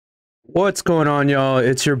What's going on, y'all?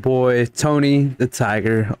 It's your boy Tony the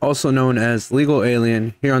Tiger, also known as Legal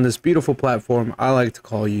Alien, here on this beautiful platform I like to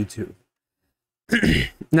call YouTube.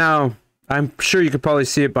 Now, I'm sure you could probably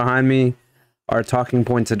see it behind me, our talking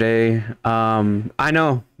point today. I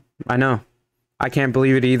know, I can't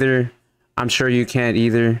believe it either. I'm sure you can't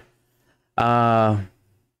either. Yeah,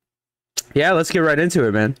 let's get right into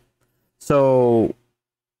it, man. So,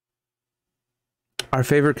 our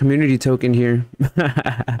favorite community token here.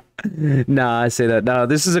 Nah, I say that. No,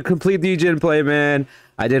 this is a complete degen play, man.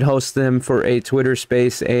 I did host them for a Twitter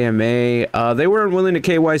Space AMA. They weren't willing to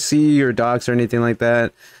KYC or dox or anything like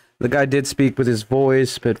that. The guy did speak with his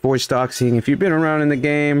voice, but voice doxing, if you've been around in the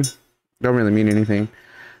game, don't really mean anything.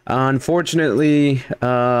 Unfortunately,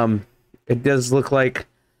 it does look like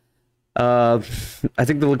I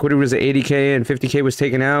think the liquidity was at 80K and 50K was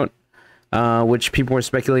taken out. Which people were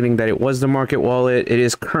speculating that it was the market wallet. It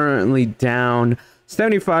is currently down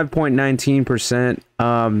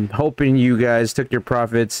 75.19%. Hoping you guys took your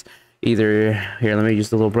profits either here. Let me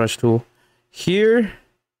use the little brush tool here,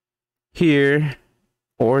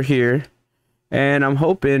 or here, and I'm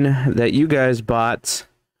hoping that you guys bought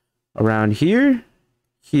around here,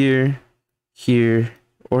 or here,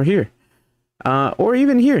 or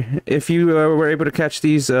even here. If you were able to catch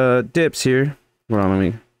these dips here. Hold on, let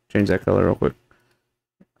me change that color real quick.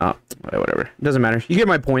 Oh, whatever. Doesn't matter. You get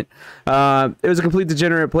my point. It was a complete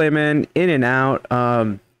degenerate play, man. In and out.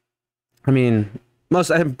 I mean,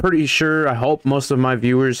 I'm pretty sure, I hope most of my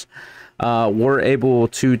viewers were able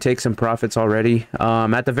to take some profits already.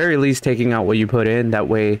 At the very least, taking out what you put in. That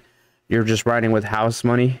way, you're just riding with house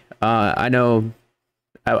money. I know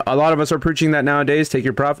a lot of us are preaching that nowadays. Take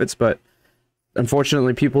your profits, but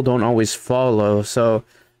unfortunately, people don't always follow. So,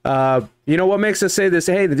 you know what makes us say this?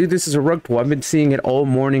 Hey, dude, this is a rug pull. I've been seeing it all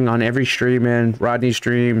morning on every stream, man. Rodney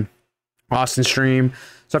stream, Austin stream.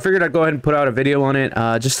 So I figured I'd go ahead and put out a video on it,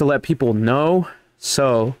 just to let people know.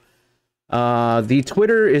 So, the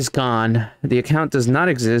Twitter is gone. The account does not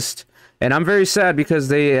exist, and I'm very sad because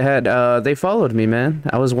they followed me, man.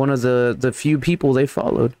 I was one of the few people they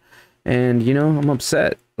followed, and you know I'm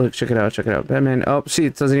upset. Look, check it out, Batman. Oh, see,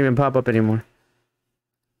 it doesn't even pop up anymore.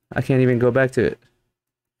 I can't even go back to it.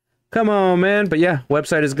 Come on, man. But yeah,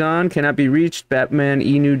 website is gone. Cannot be reached.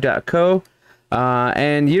 BatmanInu.co.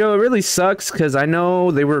 And, you know, it really sucks because I know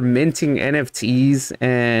they were minting NFTs,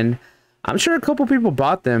 and I'm sure a couple people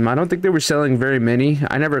bought them. I don't think they were selling very many.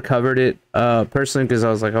 I never covered it personally because I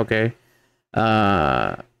was like, okay.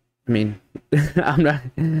 I mean, I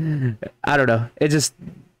don't know. It just,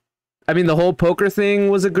 I mean, the whole poker thing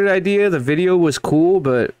was a good idea. The video was cool,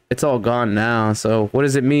 but it's all gone now. So what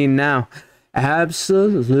does it mean now?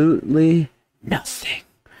 Absolutely nothing.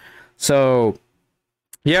 So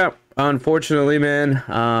yeah, unfortunately, man,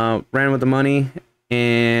 ran with the money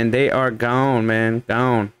and they are gone, man.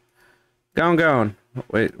 Gone.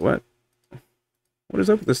 Wait, what is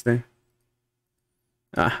up with this thing?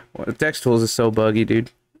 Well, Dex Tools is so buggy,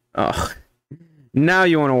 dude. Oh, now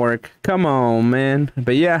you want to work. Come on, man.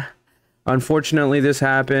 But yeah, unfortunately this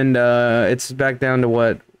happened. It's back down to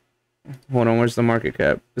what? Hold on, where's the market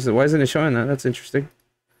cap? Why isn't it showing that? That's interesting.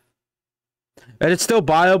 And it's still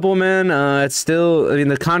buyable, man. It's still, I mean,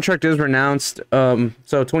 the contract is renounced. So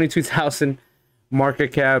 22,000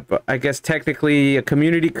 market cap. I guess technically a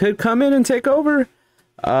community could come in and take over.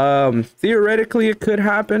 Theoretically, it could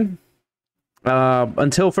happen.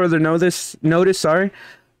 Until further notice, sorry.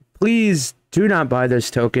 Please do not buy this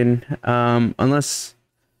token unless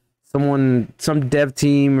some dev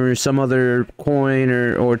team or some other coin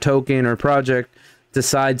or token or project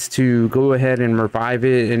decides to go ahead and revive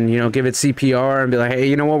it and, you know, give it CPR and be like, hey,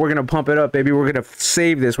 you know what, we're gonna pump it up, baby, we're gonna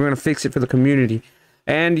save this, we're gonna fix it for the community.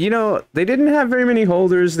 And, you know, they didn't have very many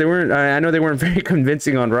holders. They weren't, I know they weren't very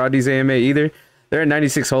convincing on Rodney's AMA either. They're at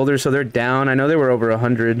 96 holders, so they're down. I know they were over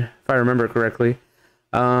 100 if I remember correctly.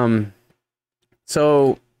 So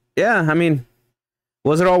yeah, I mean,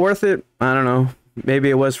 was it all worth it? I don't know. Maybe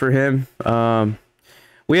it was for him.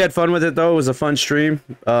 We had fun with it, though. It was a fun stream.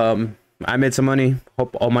 I made some money.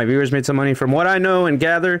 Hope all my viewers made some money. From what I know and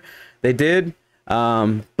gather, they did.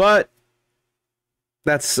 But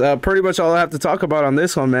that's pretty much all I have to talk about on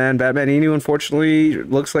this one, man. Batman Inu, unfortunately,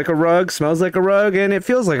 looks like a rug, smells like a rug, and it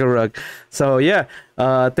feels like a rug. So, yeah.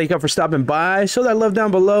 Thank you all for stopping by. Show that love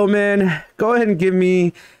down below, man. Go ahead and give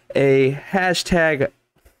me a hashtag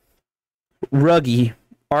Ruggie,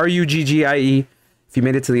 RUGGIE. If you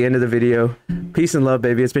made it to the end of the video, peace and love,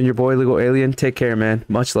 baby. It's been your boy, Legal Alien. Take care, man.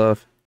 Much love.